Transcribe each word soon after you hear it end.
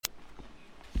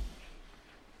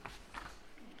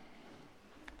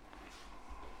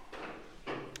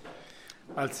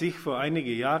Als ich vor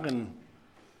einigen Jahren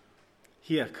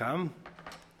hier kam,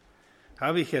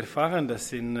 habe ich erfahren,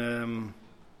 dass in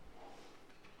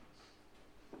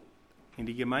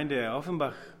die Gemeinde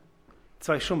Offenbach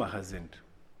 2 Schuhmacher sind.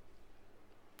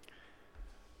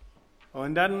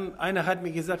 Und dann einer hat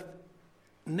mir gesagt,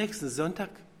 nächsten Sonntag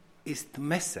ist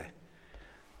Messe.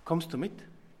 Kommst du mit?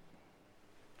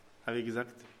 Habe ich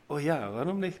gesagt, oh ja,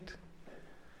 warum nicht?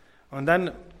 Und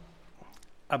dann,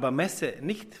 aber Messe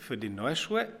nicht für die neuen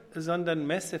Schuhe, sondern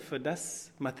Messe für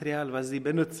das Material, was sie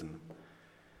benutzen.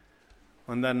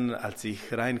 Und dann, als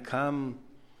ich reinkam,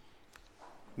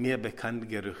 mir bekannt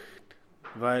Gerücht,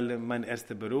 weil mein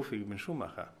erster Beruf, ich bin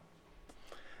Schuhmacher.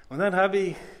 Und dann habe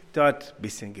ich dort ein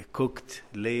bisschen geguckt,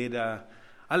 Leder,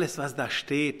 alles was da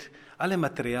steht, alle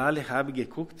Materialien habe ich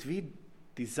geguckt, wie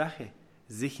die Sache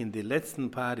sich in den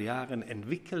letzten paar Jahren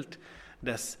entwickelt,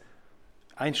 dass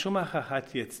ein Schuhmacher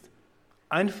hat jetzt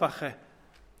einfache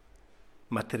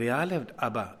Materialien,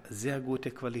 aber sehr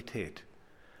gute Qualität.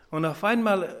 Und auf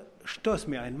einmal stoß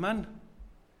mir ein Mann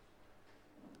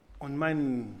und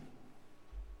mein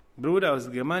Bruder aus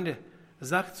der Gemeinde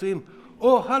sagt zu ihm,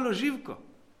 oh, hallo Živko.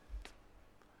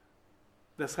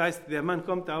 Das heißt, der Mann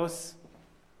kommt aus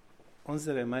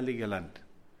unserem ehemaligen Land.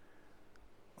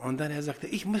 Und dann er sagte,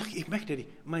 ich möchte dich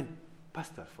meinen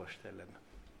Pastor vorstellen.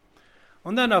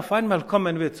 Und dann auf einmal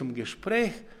kommen wir zum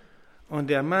Gespräch und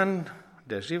der Mann,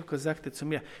 der Živko, sagte zu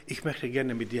mir, ich möchte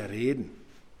gerne mit dir reden.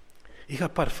 Ich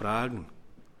habe ein paar Fragen.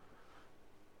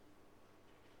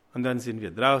 Und dann sind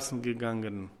wir draußen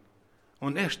gegangen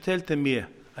und er stellte mir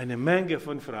eine Menge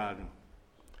von Fragen.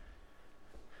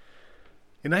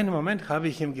 In einem Moment habe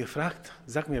ich ihn gefragt,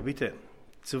 sag mir bitte,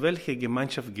 zu welcher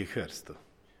Gemeinschaft gehörst du?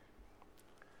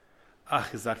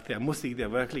 Ach, sagte er, muss ich dir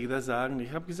wirklich das sagen?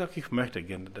 Ich habe gesagt, ich möchte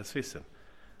gerne das wissen.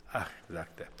 Ach,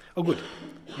 sagte er, oh gut,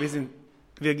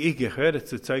 ich gehöre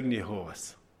zu Zeugen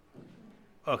Jehovas.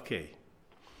 Okay.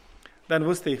 Dann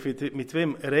wusste ich, mit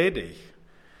wem rede ich.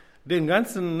 Den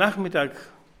ganzen Nachmittag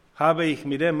habe ich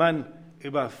mit dem Mann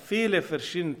über viele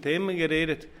verschiedene Themen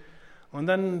geredet und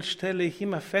dann stelle ich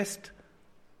immer fest,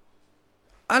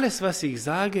 alles, was ich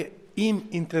sage, ihm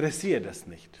interessiert das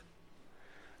nicht,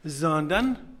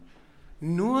 sondern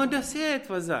nur, dass er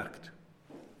etwas sagt.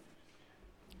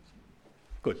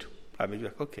 Gut, habe ich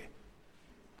gesagt, okay.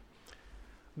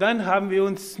 Dann haben wir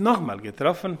uns nochmal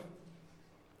getroffen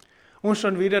und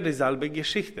schon wieder dieselbe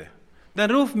Geschichte. Dann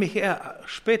ruft mich er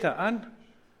später an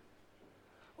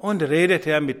und redet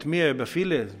er mit mir über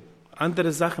viele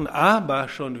andere Sachen, aber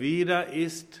schon wieder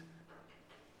ist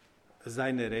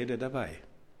seine Rede dabei.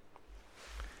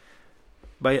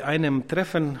 Bei einem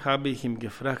Treffen habe ich ihn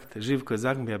gefragt, Živko,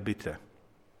 sag mir bitte,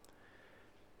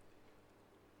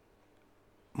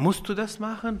 musst du das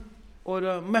machen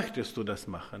oder möchtest du das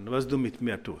machen, was du mit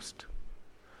mir tust?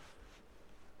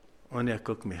 Und er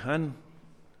guckt mich an,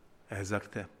 er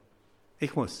sagte,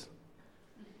 ich muss.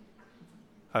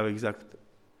 Habe ich gesagt,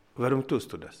 warum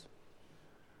tust du das?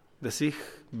 Dass ich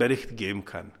Bericht geben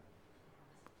kann.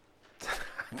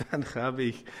 Dann habe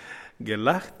ich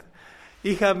gelacht.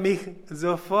 Ich habe mich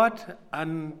sofort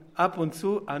ab und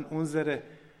zu an unsere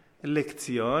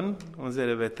Lektion,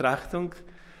 unsere Betrachtung,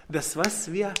 das,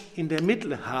 was wir in der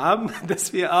Mitte haben,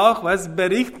 dass wir auch was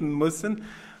berichten müssen,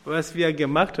 was wir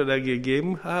gemacht oder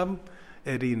gegeben haben,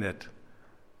 erinnert.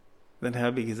 Dann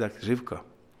habe ich gesagt, Živko,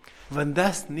 wenn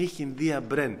das nicht in dir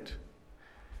brennt,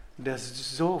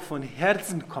 das so von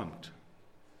Herzen kommt,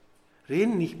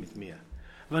 rede nicht mit mir.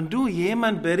 Wenn du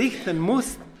jemand berichten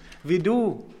musst, wie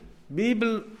du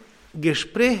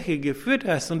Bibelgespräche geführt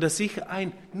hast und dass ich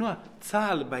nur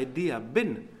Zahl bei dir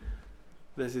bin,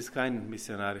 das ist keine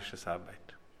missionarische Arbeit.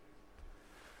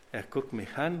 Er guckt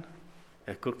mich an,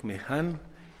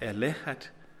 er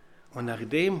lächelt und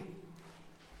nachdem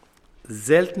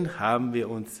selten haben wir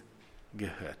uns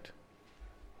gehört.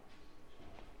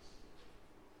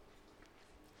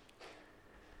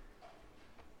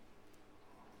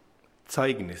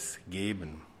 Zeugnis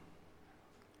geben.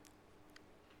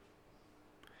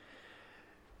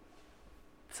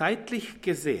 Zeitlich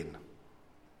gesehen,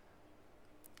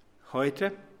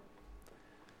 heute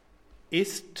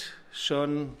ist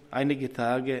schon einige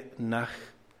Tage nach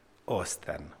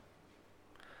Ostern.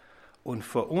 Und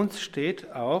vor uns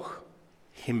steht auch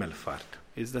Himmelfahrt.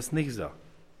 Ist das nicht so?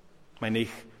 Meine ich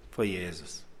vor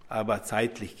Jesus, aber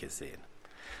zeitlich gesehen.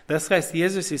 Das heißt,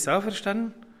 Jesus ist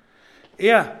auferstanden.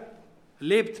 Er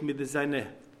lebt mit seinen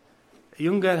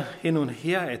Jüngern hin und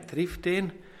her, er trifft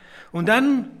den. Und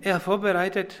dann er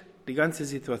vorbereitet die ganze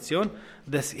Situation,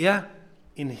 dass er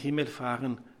in den Himmel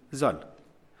fahren soll.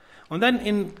 Und dann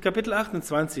in Kapitel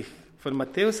 28 von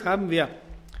Matthäus haben wir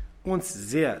uns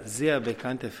sehr, sehr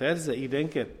bekannte Verse. Ich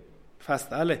denke,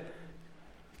 fast alle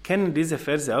kennen diese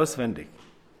Verse auswendig.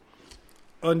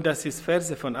 Und das ist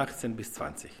Verse von 18 bis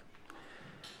 20.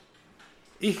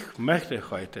 Ich möchte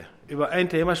heute über ein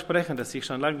Thema sprechen, das ich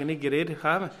schon lange nicht geredet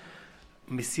habe,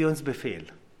 Missionsbefehl.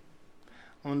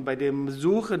 Und bei dem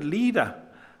Suchen Lieder,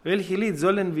 welche Lied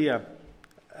sollen wir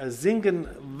singen,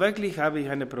 wirklich habe ich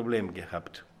ein Problem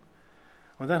gehabt.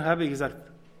 Und dann habe ich gesagt,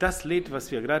 das Lied, was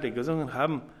wir gerade gesungen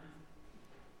haben,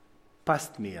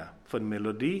 passt mir von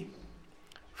Melodie,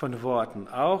 von Worten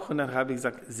auch. Und dann habe ich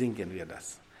gesagt, singen wir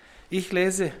das. Ich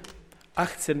lese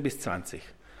 18 bis 20.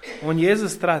 Und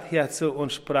Jesus trat herzu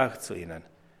und sprach zu ihnen,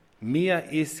 mir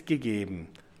ist gegeben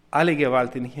alle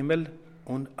Gewalt im Himmel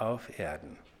und auf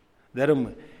Erden.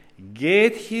 Darum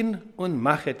geht hin und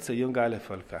machet zu Jünger alle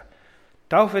Völker.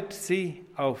 Taufet sie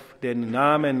auf den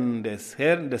Namen des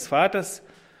Herrn, des Vaters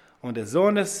und des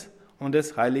Sohnes und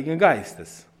des Heiligen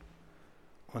Geistes.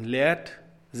 Und lehrt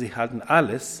sie halten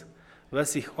alles,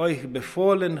 was ich euch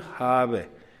befohlen habe.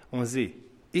 Und sie,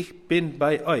 ich bin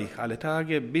bei euch alle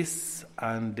Tage bis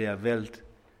an der Weltende.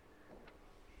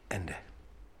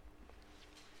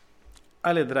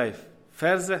 Alle drei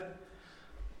Verse.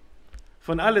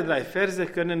 Von alle drei Verse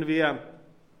können wir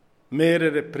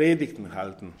mehrere Predigten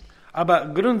halten. Aber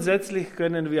grundsätzlich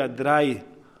können wir 3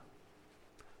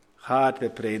 harte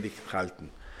Predigten halten.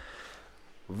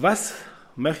 Was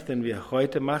möchten wir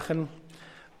heute machen?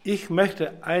 Ich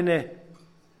möchte eine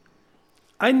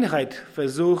Einheit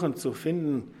versuchen zu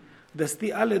finden, dass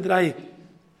die alle 3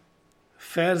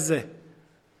 Verse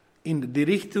in die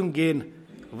Richtung gehen,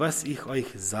 was ich euch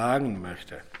sagen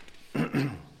möchte.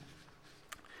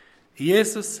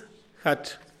 Jesus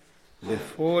hat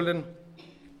befohlen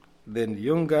den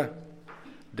Jüngern,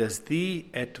 dass die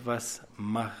etwas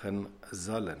machen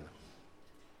sollen.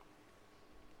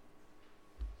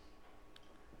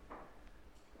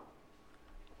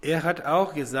 Er hat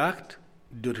auch gesagt,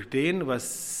 durch den,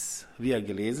 was wir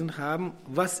gelesen haben,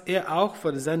 was er auch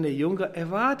von seinen Jüngern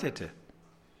erwartete.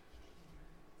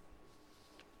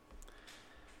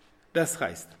 Das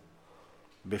heißt,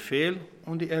 Befehl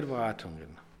und die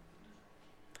Erwartungen.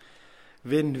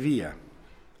 Wenn wir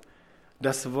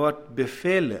das Wort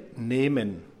Befehl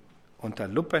nehmen unter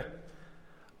Lupe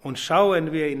und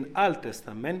schauen wir in Altes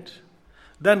Testament,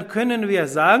 dann können wir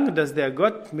sagen, dass der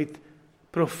Gott mit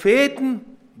Propheten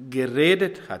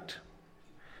geredet hat,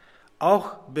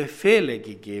 auch Befehle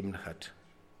gegeben hat.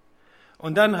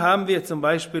 Und dann haben wir zum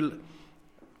Beispiel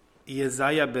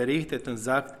Jesaja berichtet und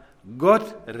sagt,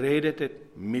 Gott redete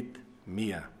mit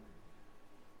mir.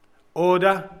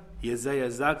 Oder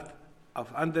Jesaja sagt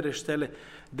auf andere Stelle,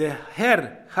 der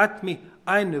Herr hat mir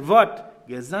ein Wort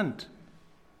gesandt.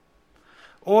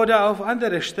 Oder auf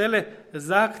andere Stelle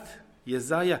sagt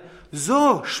Jesaja,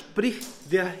 so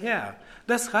spricht der Herr.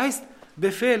 Das heißt,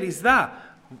 Befehl ist da,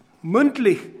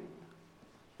 mündlich.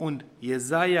 Und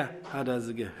Jesaja hat das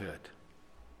gehört.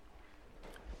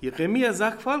 Jeremia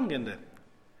sagt Folgendes.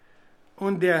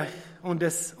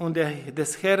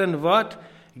 Des Herrn Wort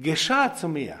geschah zu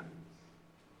mir.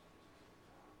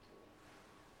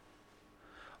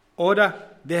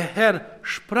 Oder der Herr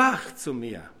sprach zu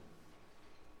mir.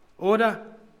 Oder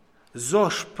so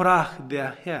sprach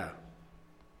der Herr.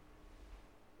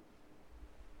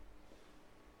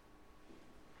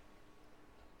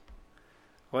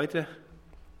 Heute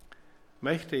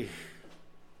möchte ich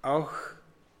auch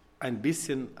ein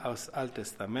bisschen aus Alten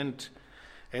Testament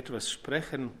etwas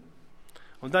sprechen.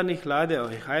 Und dann ich lade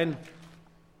euch ein,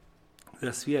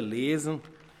 dass wir lesen.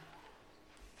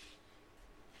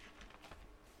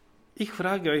 Ich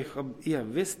frage euch, ob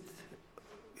ihr wisst,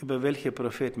 über welche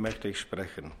Prophet möchte ich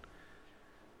sprechen.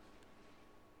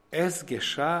 Es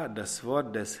geschah das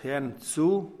Wort des Herrn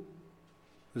zu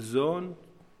Sohn.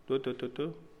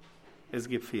 Es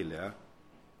gibt viele, ja.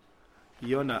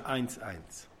 Jona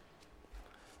 1,1.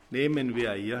 Nehmen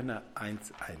wir Jona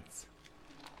 1,1.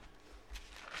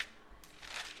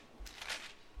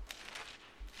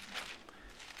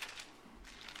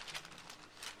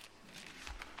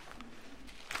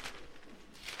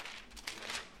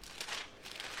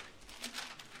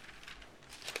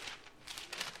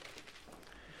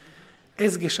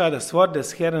 Es geschah das Wort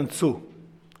des Herrn zu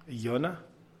Jona,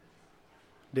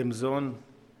 dem Sohn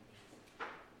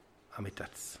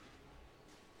Amittats.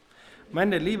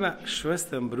 Meine lieben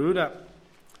Schwestern und Brüder,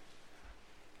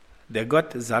 der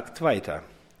Gott sagt weiter,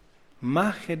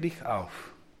 mache dich auf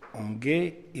und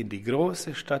geh in die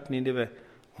große Stadt Nineve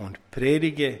und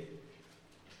predige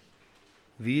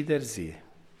wider sie,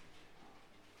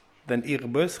 denn ihre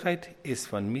Bösheit ist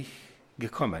von mich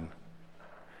gekommen.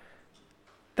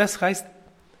 Das heißt,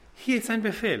 hier ist ein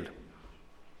Befehl.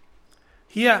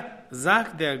 Hier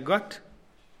sagt der Gott,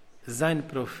 sein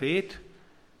Prophet,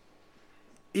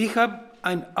 ich habe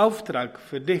einen Auftrag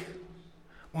für dich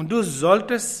und du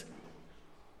solltest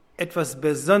etwas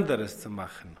Besonderes zu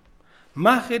machen.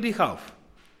 Mache dich auf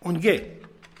und geh.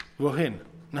 Wohin?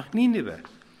 Nach Ninive.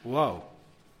 Wow.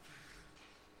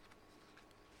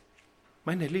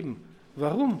 Meine Lieben,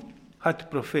 warum hat der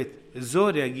Prophet so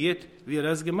reagiert, wie er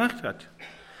das gemacht hat?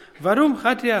 Warum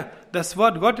hat er das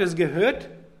Wort Gottes gehört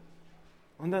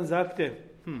und dann sagte,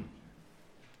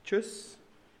 tschüss,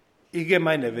 ich gehe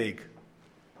meinen Weg,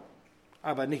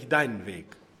 aber nicht deinen Weg.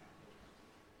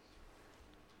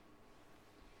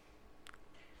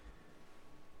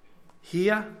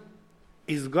 Hier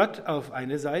ist Gott auf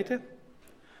einer Seite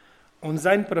und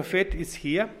sein Prophet ist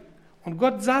hier. Und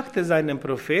Gott sagte seinem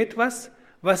Prophet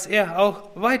was er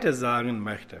auch weiter sagen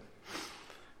möchte.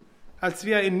 Als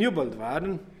wir in Newbold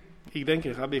waren, ich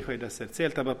denke, habe ich euch das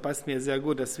erzählt, aber passt mir sehr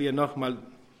gut, dass wir nochmal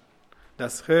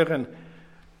das hören,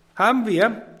 haben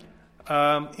wir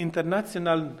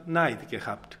internationalen Neid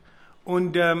gehabt.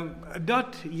 Und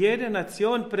dort, jede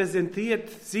Nation präsentiert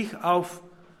sich auf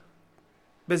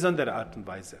besondere Art und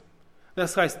Weise.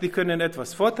 Das heißt, die können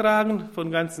etwas vortragen von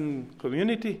der ganzen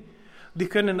Community, die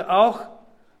können auch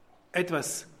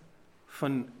etwas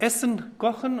von Essen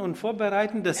kochen und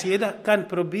vorbereiten, dass jeder kann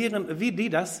probieren, wie die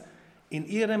das in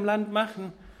ihrem Land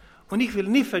machen. Und ich will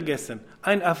nie vergessen,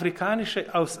 ein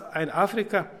Afrikanischer aus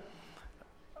Afrika,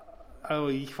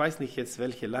 ich weiß nicht jetzt,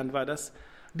 welches Land war das,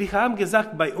 die haben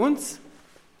gesagt, bei uns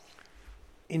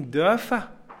in Dörfern,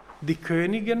 die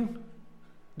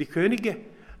Könige,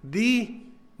 die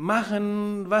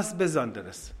machen was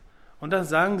Besonderes. Und dann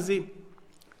sagen sie,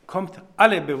 kommt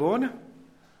alle Bewohner,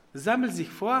 sammelt sich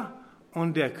vor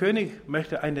und der König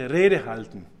möchte eine Rede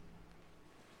halten.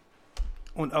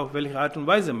 Und auf welche Art und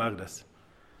Weise macht das?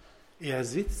 Er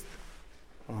sitzt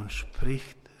und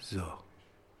spricht so.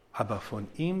 Aber von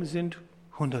ihm sind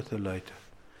hunderte Leute.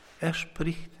 Er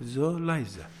spricht so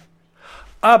leise.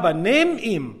 Aber neben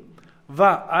ihm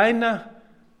war einer,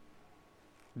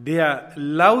 der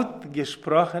laut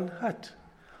gesprochen hat.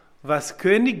 Was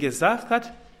König gesagt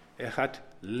hat, er hat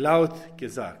laut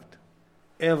gesagt.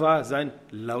 Er war sein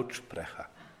Lautsprecher,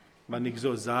 wenn ich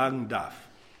so sagen darf.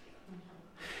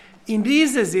 In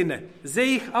diesem Sinne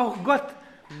sehe ich auch Gott.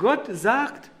 Gott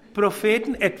sagt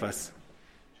Propheten etwas.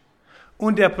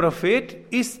 Und der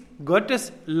Prophet ist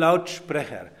Gottes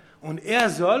Lautsprecher. Und er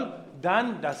soll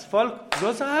dann das Volk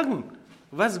so sagen,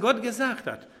 was Gott gesagt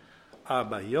hat.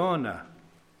 Aber Jona,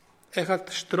 er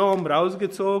hat Strom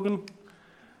rausgezogen,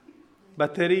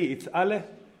 Batterie ist alle.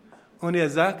 Und er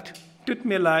sagt, tut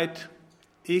mir leid,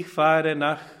 ich fahre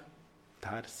nach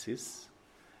Tarsis.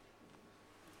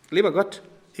 Lieber Gott,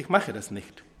 ich mache das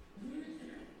nicht.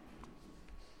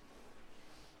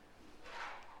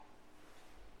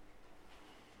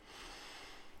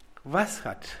 Was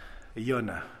hat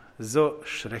Jona so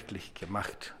schrecklich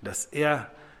gemacht, dass er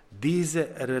diese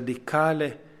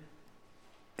radikale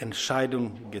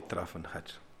Entscheidung getroffen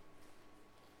hat?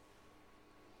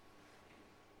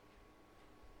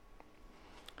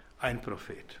 Ein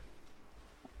Prophet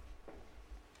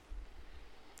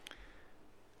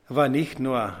war nicht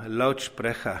nur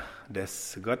Lautsprecher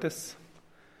des Gottes,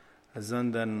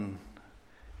 sondern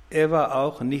er war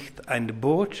auch nicht ein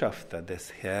Botschafter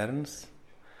des Herrn,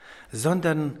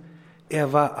 sondern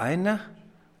er war einer,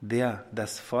 der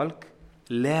das Volk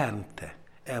lernte.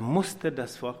 Er musste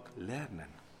das Volk lernen.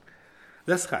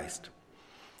 Das heißt,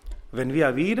 wenn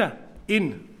wir wieder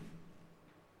in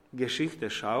Geschichte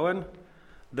schauen,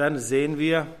 dann sehen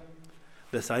wir,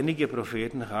 dass einige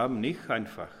Propheten haben nicht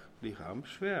einfach, die haben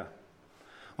schwer.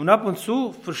 Und ab und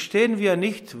zu verstehen wir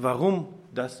nicht, warum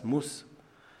das muss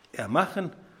er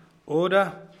machen.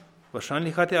 Oder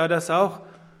wahrscheinlich hatte er das auch.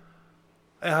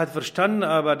 Er hat verstanden,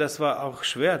 aber das war auch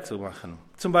schwer zu machen.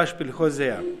 Zum Beispiel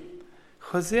Hosea.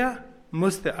 Hosea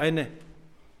musste eine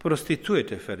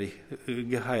Prostituierte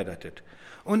geheiratet.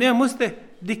 Und er musste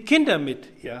die Kinder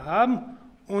mit ihr haben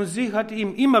und sie hat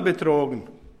ihn immer betrogen.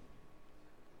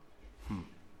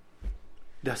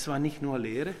 Das war nicht nur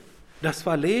Lehre, das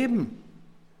war Leben.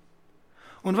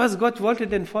 Und was Gott wollte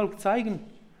dem Volk zeigen?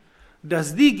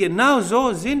 Dass die genau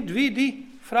so sind wie die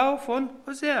Frau von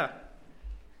Hosea.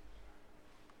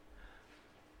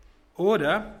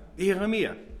 Oder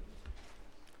Jeremia.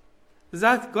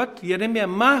 Sagt Gott, Jeremia,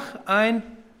 mach ein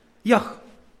Joch.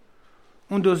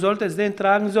 Und du solltest den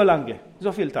tragen so lange,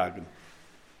 so viele Tage.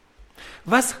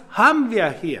 Was haben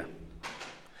wir hier?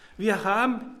 Wir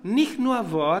haben nicht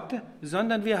nur Worte,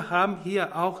 sondern wir haben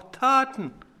hier auch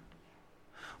Taten.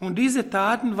 Und diese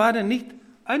Taten waren nicht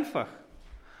einfach.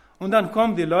 Und dann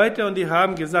kommen die Leute und die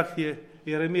haben gesagt, hier,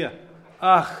 Jeremia,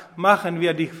 ach, machen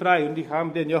wir dich frei. Und die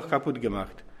haben den Joch kaputt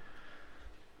gemacht.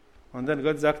 Und dann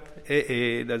Gott sagt,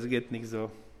 das geht nicht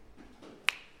so.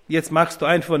 Jetzt machst du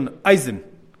einen von Eisen.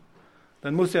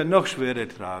 Dann muss er noch schwerer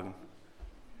tragen.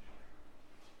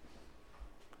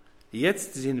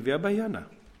 Jetzt sind wir bei Jona.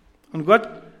 Und Gott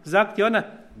sagt Jona,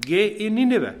 geh in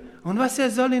Nineve. Und was er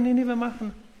soll in Nineve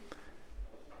machen?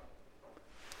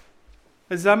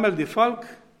 Er sammelt die Volk,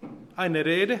 eine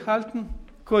Rede halten,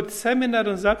 kurz Seminar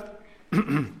und sagt,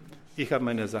 ich habe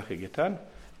meine Sache getan,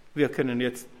 wir können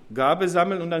jetzt Gabe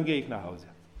sammeln und dann gehe ich nach Hause.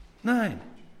 Nein,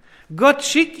 Gott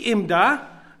schickt ihm da,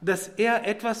 dass er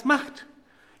etwas macht,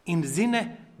 im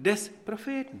Sinne des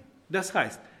Propheten. Das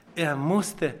heißt, er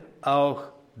musste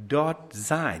auch dort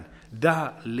sein,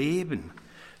 da leben.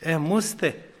 Er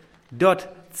musste dort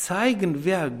zeigen,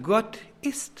 wer Gott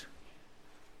ist.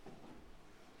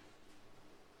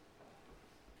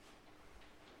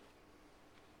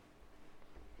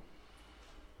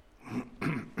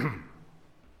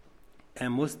 Er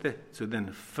musste zu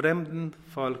den fremden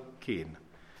Volk gehen,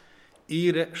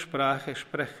 ihre Sprache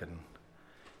sprechen,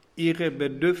 ihre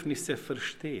Bedürfnisse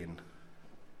verstehen.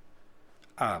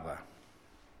 Aber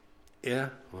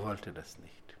er wollte das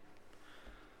nicht.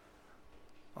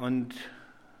 Und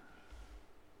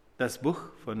das Buch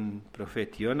von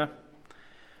Prophet Jona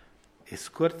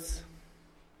ist kurz,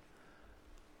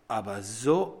 aber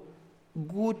so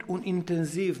gut und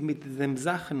intensiv mit den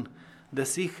Sachen,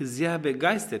 dass ich sehr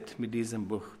begeistert mit diesem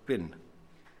Buch bin.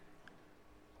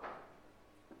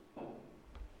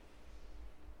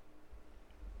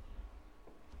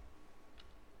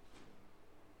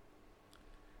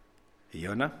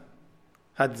 Jona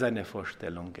hat seine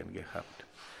Vorstellungen gehabt.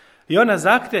 Jona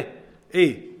sagte,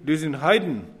 die sind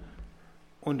Heiden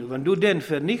und wenn du den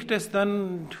vernichtest,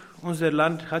 dann unser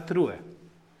Land hat Ruhe.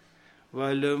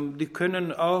 Weil die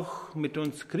können auch mit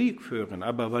uns Krieg führen.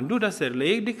 Aber wenn du das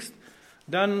erledigst,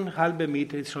 dann halbe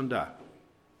Miete ist schon da.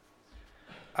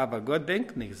 Aber Gott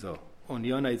denkt nicht so. Und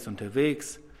Jona ist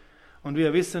unterwegs. Und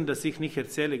wir wissen, dass ich nicht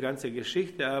erzähle die ganze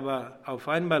Geschichte, aber auf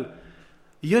einmal,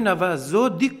 Jona war so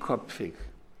dickkopfig.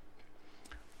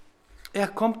 Er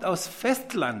kommt aus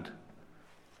Festland.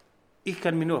 Ich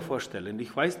kann mir nur vorstellen,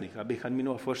 ich weiß nicht, aber ich kann mir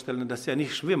nur vorstellen, dass er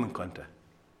nicht schwimmen konnte.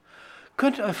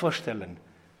 Könnt ihr euch vorstellen,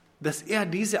 dass er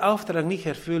diesen Auftrag nicht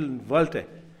erfüllen wollte?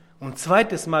 Und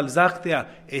zweites Mal sagte er,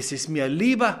 es ist mir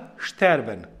lieber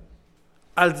sterben,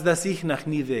 als dass ich nach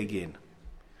Nineve gehe.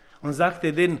 Und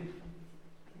sagte den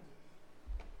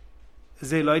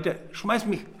Seeleute, schmeiß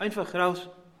mich einfach raus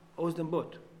aus dem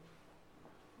Boot.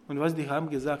 Und was die haben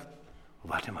gesagt?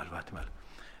 Warte mal.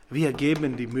 Wir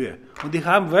geben die Mühe. Und die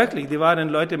haben wirklich, die waren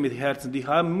Leute mit Herzen, die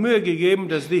haben Mühe gegeben,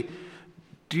 dass die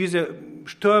diese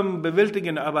Sturm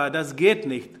bewältigen, aber das geht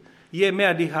nicht. Je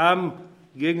mehr die haben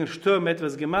gegen Sturm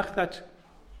etwas gemacht hat,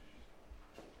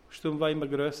 Sturm war immer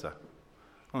größer.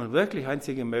 Und wirklich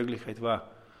einzige Möglichkeit war,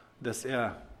 dass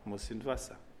er muss ins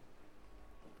Wasser.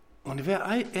 Und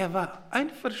er war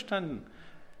einverstanden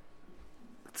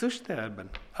zu sterben,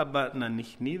 aber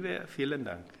nicht nie wäre, vielen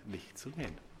Dank, nicht zu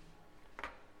gehen.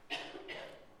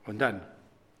 Und dann,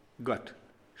 Gott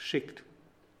schickt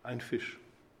einen Fisch.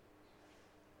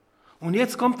 Und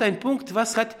jetzt kommt ein Punkt,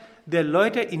 was hat der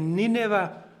Leute in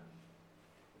Nineve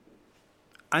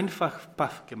einfach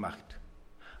baff gemacht.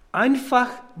 Einfach,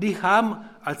 die haben,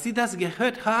 als sie das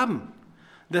gehört haben,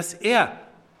 dass er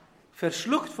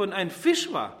verschluckt von einem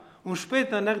Fisch war und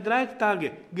später nach 3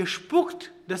 Tagen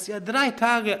gespuckt, dass er 3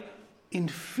 Tage in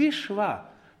Fisch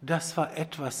war, das war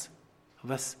etwas,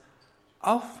 was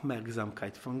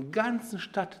Aufmerksamkeit von der ganzen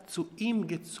Stadt zu ihm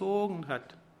gezogen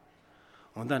hat.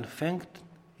 Und dann fängt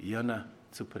Jona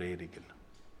zu predigen.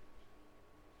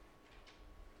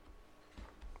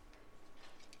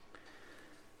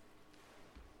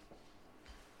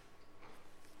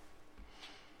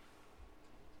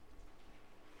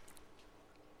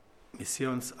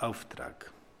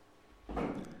 Missionsauftrag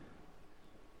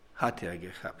hat er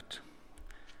gehabt.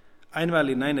 Einmal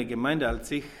in einer Gemeinde, als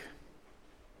ich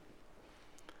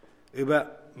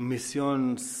über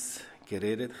Missions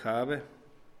geredet habe,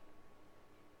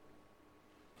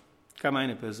 kam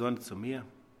eine Person zu mir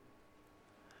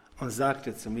und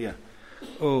sagte zu mir,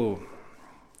 oh,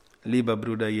 lieber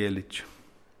Bruder Jelic,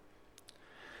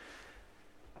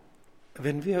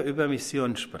 wenn wir über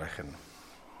Mission sprechen,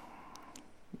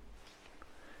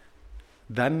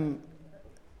 dann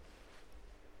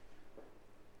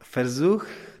versuch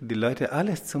die Leute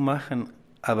alles zu machen,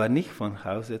 aber nicht von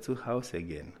Hause zu Hause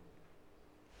gehen.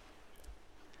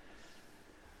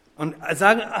 Und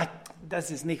sagen, das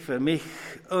ist nicht für mich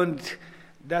und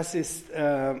das ist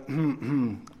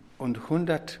und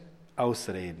 100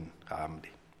 Ausreden haben die.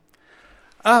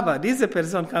 Aber diese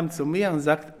Person kam zu mir und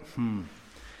sagt,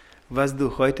 was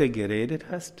du heute geredet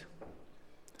hast,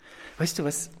 weißt du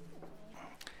was,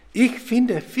 ich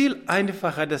finde viel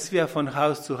einfacher, dass wir von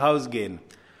Haus zu Haus gehen.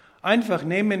 Einfach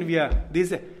nehmen wir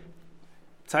diese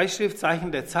Zeitschrift,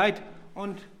 Zeichen der Zeit,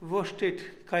 und wo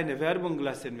steht keine Werbung,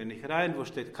 lassen wir nicht rein, wo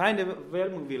steht keine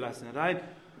Werbung, wir lassen rein,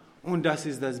 und das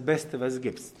ist das Beste, was es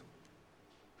gibt.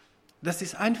 Das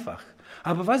ist einfach.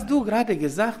 Aber was du gerade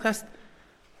gesagt hast,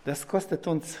 das kostet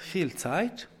uns viel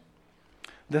Zeit,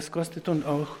 das kostet uns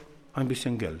auch ein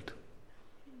bisschen Geld.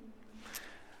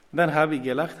 Dann habe ich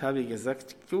gelacht, habe ich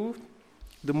gesagt, du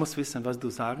musst wissen, was du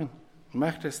sagen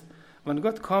möchtest. Wenn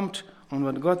Gott kommt und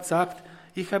wenn Gott sagt,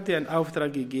 ich habe dir einen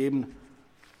Auftrag gegeben,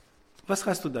 was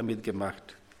hast du damit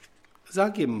gemacht?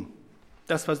 Sag ihm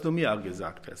das, was du mir auch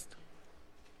gesagt hast.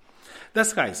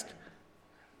 Das heißt,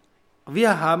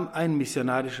 wir haben einen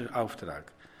missionarischen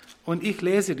Auftrag. Und ich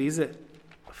lese diese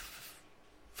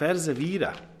Verse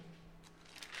wieder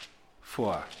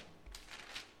vor.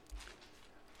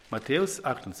 Matthäus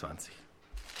 28.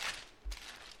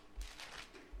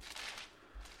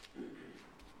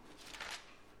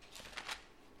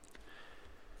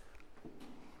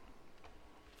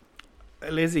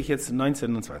 Lese ich jetzt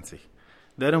 19 und 20.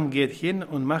 Darum geht hin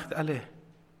und macht alle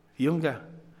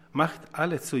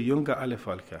zu Jünger alle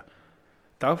Völker.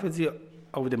 Taufe sie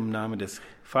auf dem Namen des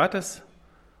Vaters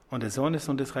und des Sohnes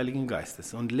und des Heiligen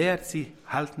Geistes und lehrt sie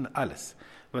halten alles,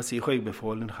 was ich euch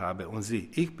befohlen habe. Und sieh,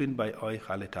 ich bin bei euch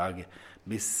alle Tage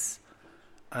bis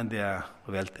an der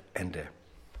Weltende.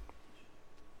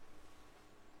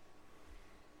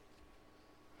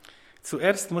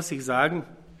 Zuerst muss ich sagen,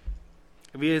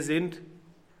 wir sind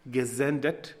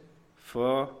gesendet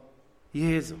vor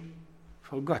Jesu,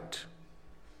 vor Gott.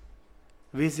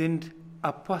 Wir sind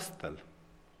Apostel.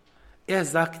 Er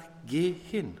sagt, geh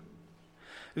hin.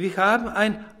 Wir haben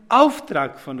einen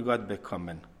Auftrag von Gott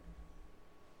bekommen,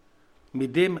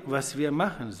 mit dem, was wir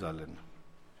machen sollen.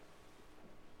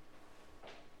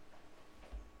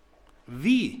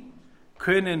 Wie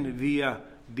können wir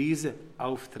diesen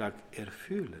Auftrag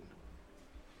erfüllen?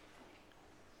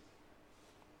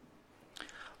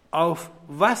 Auf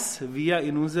was wir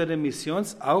in unserem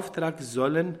Missionsauftrag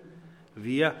sollen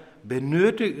wir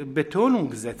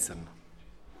Betonung setzen?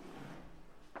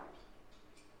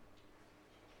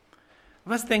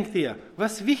 Was denkt ihr,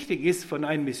 was wichtig ist, von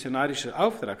einem missionarischen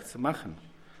Auftrag zu machen?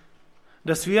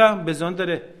 Dass wir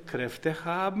besondere Kräfte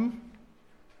haben,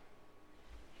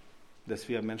 dass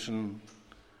wir Menschen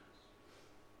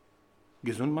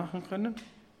gesund machen können?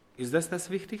 Ist das das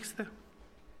Wichtigste?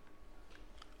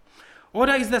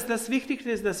 Oder ist das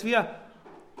Wichtigste, dass wir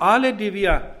alle, die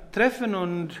wir treffen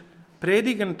und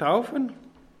predigen, taufen?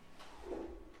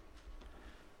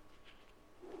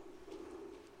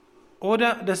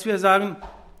 Oder dass wir sagen,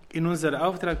 in unserem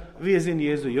Auftrag, wir sind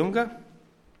Jesu Jünger?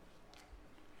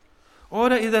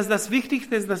 Oder ist das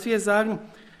Wichtigste, dass wir sagen,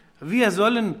 wir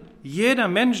sollen jeder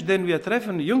Mensch, den wir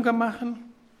treffen, Jünger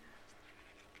machen?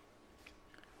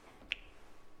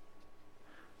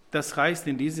 Das heißt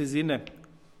in diesem Sinne,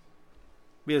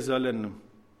 wir sollen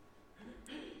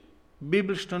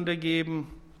Bibelstunde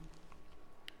geben,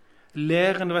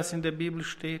 lehren, was in der Bibel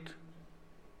steht.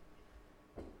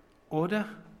 Oder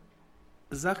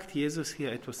sagt Jesus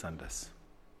hier etwas anderes?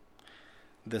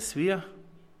 Dass wir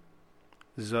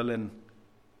sollen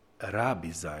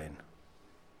Rabbi sein,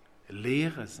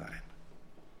 Lehrer sein.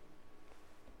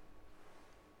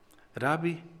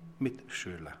 Rabbi mit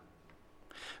Schüler.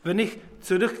 Wenn ich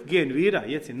zurückgehe wieder,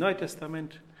 jetzt im Neuen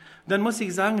Testament, dann muss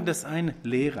ich sagen, dass ein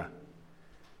Lehrer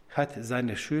hat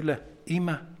seine Schüler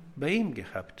immer bei ihm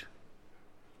gehabt.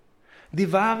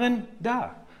 Die waren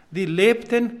da, die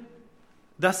lebten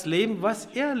das Leben, was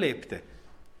er lebte.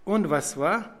 Und was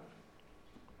war?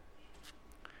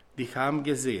 Die haben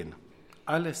gesehen,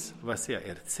 alles, was er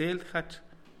erzählt hat,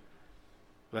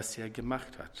 was er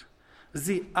gemacht hat.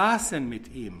 Sie aßen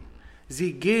mit ihm,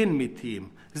 sie gehen mit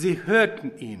ihm, sie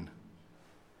hörten ihn.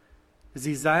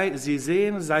 Sie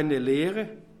sehen seine Lehre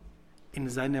in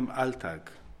seinem Alltag.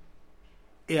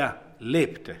 Er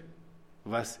lebte,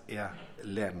 was er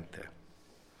lernte.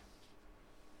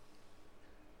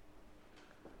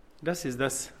 Das ist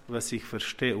das, was ich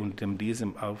verstehe unter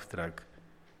diesem Auftrag.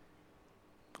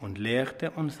 Und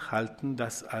lehrte und halten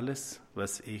das alles,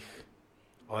 was ich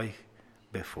euch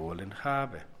befohlen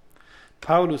habe.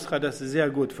 Paulus hat das sehr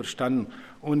gut verstanden.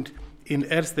 Und in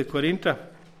 1. Korinther,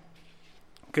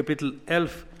 Kapitel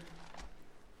 11,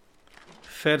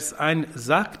 Vers 1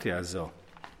 sagt er so.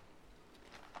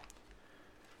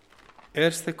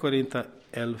 1. Korinther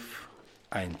 11,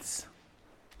 1.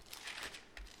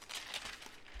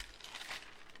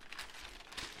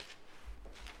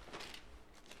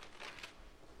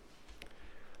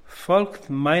 folgt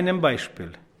meinem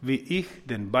Beispiel, wie ich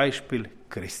dem Beispiel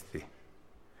Christi.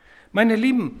 Meine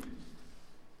Lieben,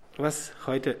 was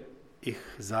heute ich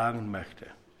sagen möchte.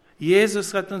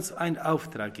 Jesus hat uns einen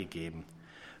Auftrag gegeben.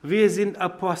 Wir sind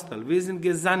Apostel, wir sind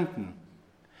Gesandten.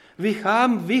 Wir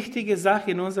haben wichtige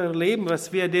Sachen in unserem Leben,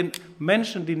 was wir den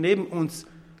Menschen, die neben uns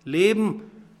leben,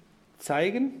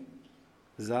 zeigen,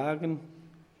 sagen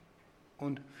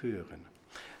und führen.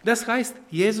 Das heißt,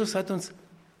 Jesus hat uns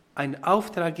einen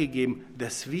Auftrag gegeben,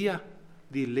 dass wir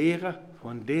die Lehre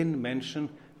von den Menschen,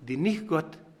 die nicht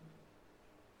Gott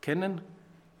kennen,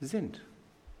 sind.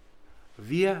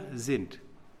 Wir sind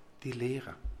die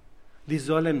Lehrer. Die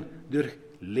sollen durch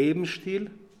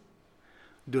Lebensstil,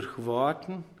 durch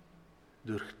Worten,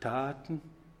 durch Taten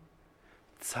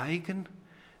zeigen,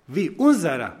 wie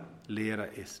unser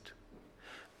Lehrer ist.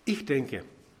 Ich denke,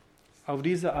 auf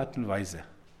diese Art und Weise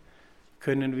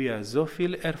können wir so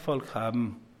viel Erfolg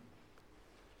haben,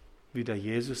 wie der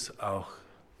Jesus auch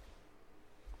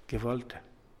gewollt hat.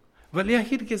 Weil er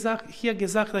hier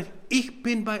gesagt hat, ich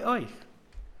bin bei euch.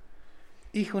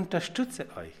 Ich unterstütze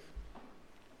euch.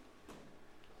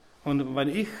 Und wenn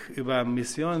ich über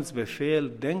Missionsbefehl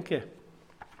denke,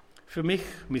 für mich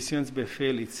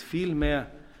Missionsbefehl ist viel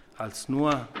mehr als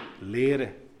nur Lehre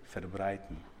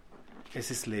verbreiten.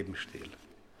 Es ist Lebensstil.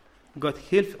 Gott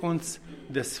hilft uns,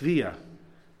 dass wir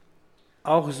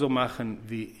auch so machen,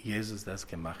 wie Jesus das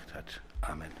gemacht hat.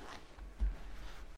 Amen.